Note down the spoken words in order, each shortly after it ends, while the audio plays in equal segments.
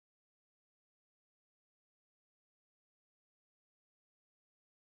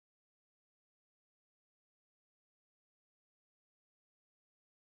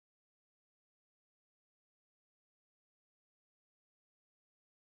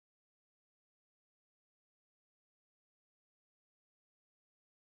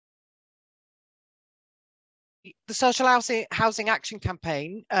the Social Housing Action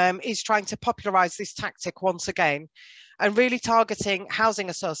Campaign is trying to popularise this tactic once again and really targeting housing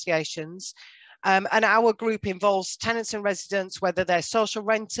associations. And our group involves tenants and residents, whether they're social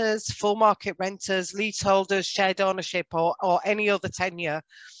renters, full market renters, leaseholders, shared ownership, or any other tenure.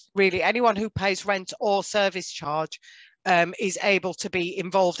 Really, anyone who pays rent or service charge is able to be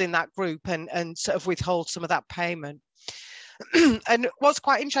involved in that group and sort of withhold some of that payment. And what's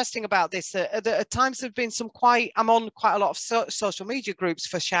quite interesting about this, at times there have been I'm on quite a lot of social media groups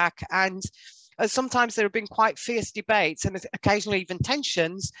for SHAC, and sometimes there have been quite fierce debates and occasionally even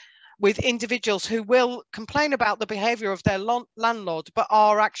tensions with individuals who will complain about the behaviour of their landlord, but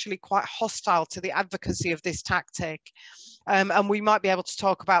are actually quite hostile to the advocacy of this tactic. And we might be able to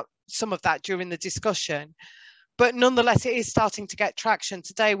talk about some of that during the discussion. But nonetheless, it is starting to get traction.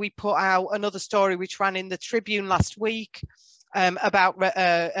 Today, we put out another story which ran in the Tribune last week about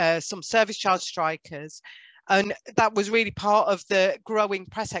some service charge strikers. And that was really part of the growing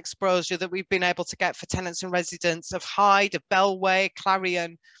press exposure that we've been able to get for tenants and residents of Hyde, of Bellway,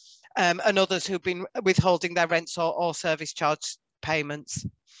 Clarion, and others who've been withholding their rents or service charge payments.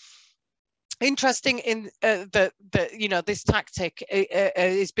 Interesting in that this tactic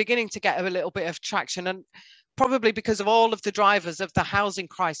is beginning to get a little bit of traction, and probably because of all of the drivers of the housing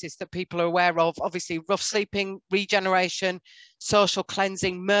crisis that people are aware of. Obviously, rough sleeping, regeneration, social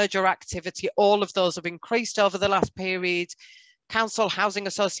cleansing, merger activity, all of those have increased over the last period. Council housing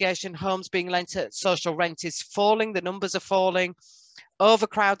association homes being lent at social rent is falling, the numbers are falling.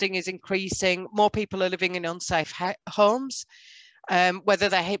 Overcrowding is increasing, more people are living in unsafe homes. Whether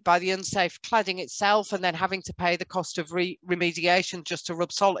they're hit by the unsafe cladding itself and then having to pay the cost of remediation just to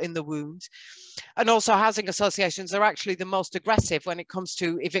rub salt in the wound. And also housing associations are actually the most aggressive when it comes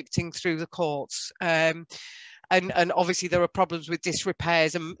to evicting through the courts. And obviously there are problems with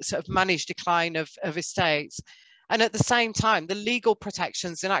disrepairs and sort of managed decline of estates. And at the same time, the legal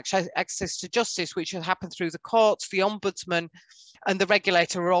protections and access to justice, which have happened through the courts, the ombudsman and the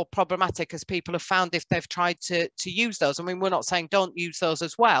regulator are all problematic, as people have found if they've tried to use those. I mean, we're not saying don't use those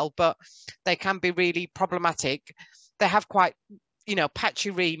as well, but they can be really problematic. They have quite,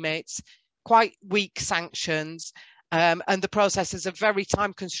 patchy remits, quite weak sanctions, and the processes are very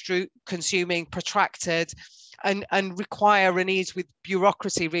time-consuming, protracted, and require an ease with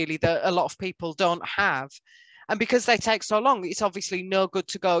bureaucracy, really, that a lot of people don't have. And because they take so long, it's obviously no good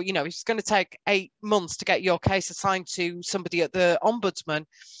to go, if it's going to take 8 months to get your case assigned to somebody at the ombudsman,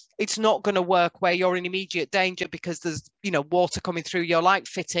 it's not going to work where you're in immediate danger because there's, water coming through your light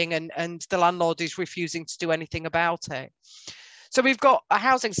fitting and the landlord is refusing to do anything about it. So we've got a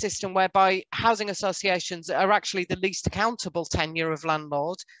housing system whereby housing associations are actually the least accountable tenure of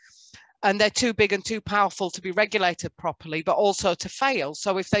landlord, and they're too big and too powerful to be regulated properly, but also to fail.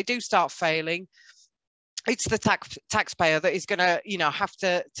 So if they do start failing, it's the taxpayer that is going to, have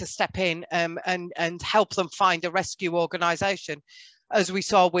to step in and help them find a rescue organisation, as we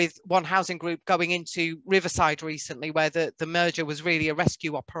saw with One Housing Group going into Riverside recently, where the merger was really a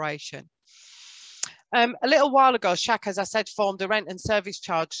rescue operation. A little while ago, SHAC, as I said, formed a rent and service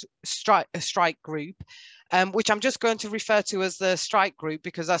charge strike group, which I'm just going to refer to as the strike group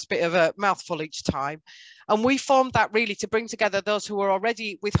because that's a bit of a mouthful each time. And we formed that really to bring together those who were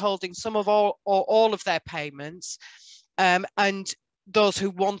already withholding some of all of their payments and those who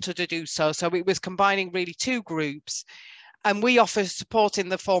wanted to do so. So it was combining really two groups. And we offer support in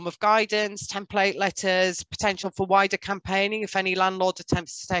the form of guidance, template letters, potential for wider campaigning if any landlord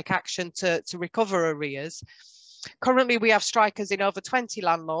attempts to take action to recover arrears. Currently, we have strikers in over 20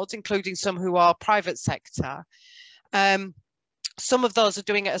 landlords, including some who are private sector. Some of those are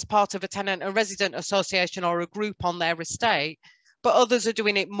doing it as part of a tenant and resident association or a group on their estate, but others are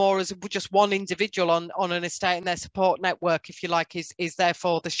doing it more as just one individual on an estate, and their support network, if you like, is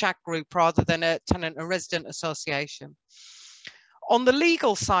therefore the SHAC group rather than a tenant and resident association. On the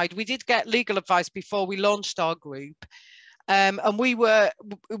legal side, we did get legal advice before we launched our group. And we were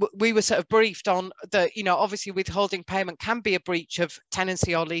sort of briefed on that, obviously withholding payment can be a breach of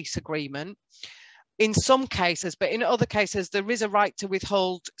tenancy or lease agreement in some cases, but in other cases, there is a right to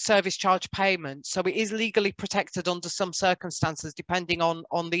withhold service charge payment. So it is legally protected under some circumstances, depending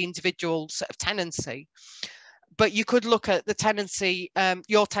on the individual sort of tenancy. But you could look at the tenancy,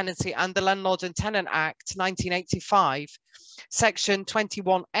 your tenancy and the Landlord and Tenant Act 1985. Section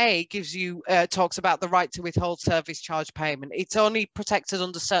 21A gives you, talks about the right to withhold service charge payment. It's only protected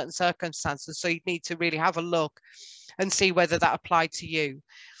under certain circumstances, so you'd need to really have a look and see whether that applied to you.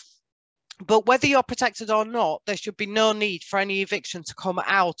 But whether you're protected or not, there should be no need for any eviction to come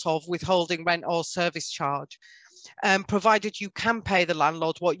out of withholding rent or service charge. provided you can pay the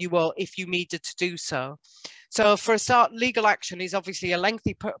landlord what you owe if you needed to do so. So for a start, legal action is obviously a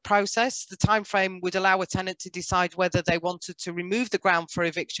lengthy process. The time frame would allow a tenant to decide whether they wanted to remove the ground for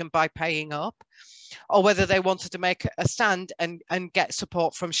eviction by paying up, or whether they wanted to make a stand and get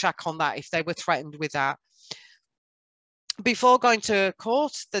support from SHAC on that if they were threatened with that. Before going to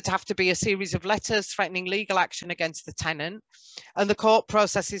court, there'd have to be a series of letters threatening legal action against the tenant, and the court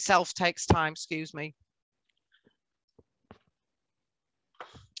process itself takes time,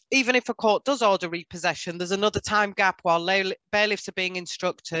 Even if a court does order repossession, there's another time gap while bailiffs are being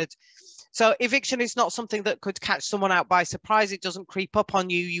instructed. So eviction is not something that could catch someone out by surprise. It doesn't creep up on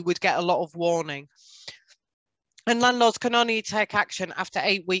you. You would get a lot of warning. And landlords can only take action after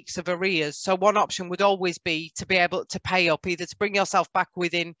 8 weeks of arrears. So one option would always be to be able to pay up, either to bring yourself back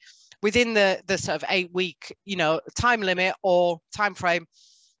within the sort of 8-week, time limit or time frame,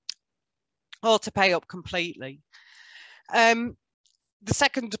 or to pay up completely. The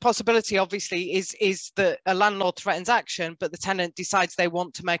second possibility, obviously, is that a landlord threatens action, but the tenant decides they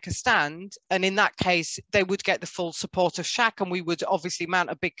want to make a stand. And in that case, they would get the full support of SHAC, and we would obviously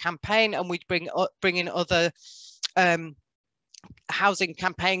mount a big campaign, and we'd bring in other housing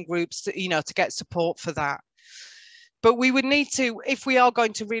campaign groups to get support for that. But we would need to, if we are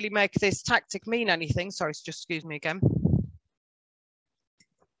going to really make this tactic mean anything, sorry, just excuse me again.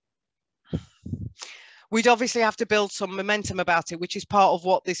 We'd obviously have to build some momentum about it, which is part of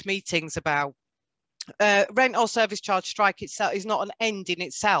what this meeting's about. Rent or service charge strike itself is not an end in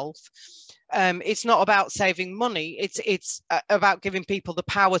itself. It's not about saving money. It's about giving people the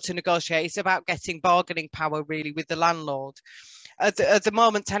power to negotiate. It's about getting bargaining power really with the landlord. At the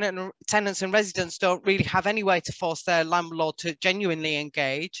moment, tenants and residents don't really have any way to force their landlord to genuinely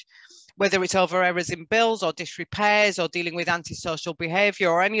engage, whether it's over errors in bills or disrepairs or dealing with antisocial behaviour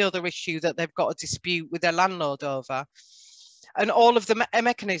or any other issue that they've got a dispute with their landlord over. And all of the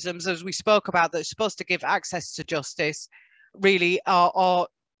mechanisms, as we spoke about, that are supposed to give access to justice really are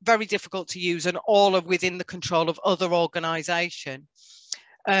very difficult to use, and all are within the control of other organisations.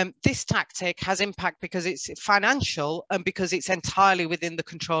 This tactic has impact because it's financial and because it's entirely within the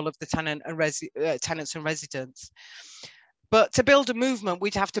control of the tenants and residents. But to build a movement,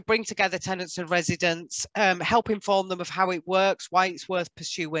 we'd have to bring together tenants and residents, help inform them of how it works, why it's worth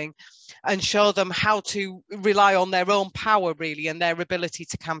pursuing, and show them how to rely on their own power, really, and their ability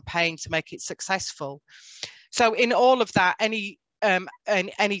to campaign to make it successful. So in all of that, any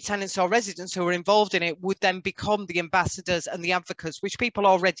tenants or residents who are involved in it would then become the ambassadors and the advocates, which people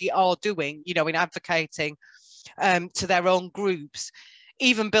already are doing, in advocating to their own groups.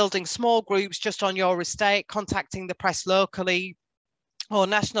 Even building small groups just on your estate, contacting the press locally or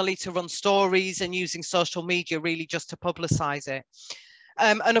nationally to run stories, and using social media really just to publicise it.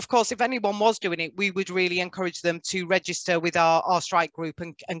 And of course, if anyone was doing it, we would really encourage them to register with our strike group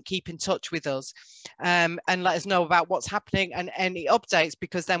and keep in touch with us, and let us know about what's happening and any updates,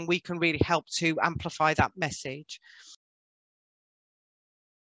 because then we can really help to amplify that message.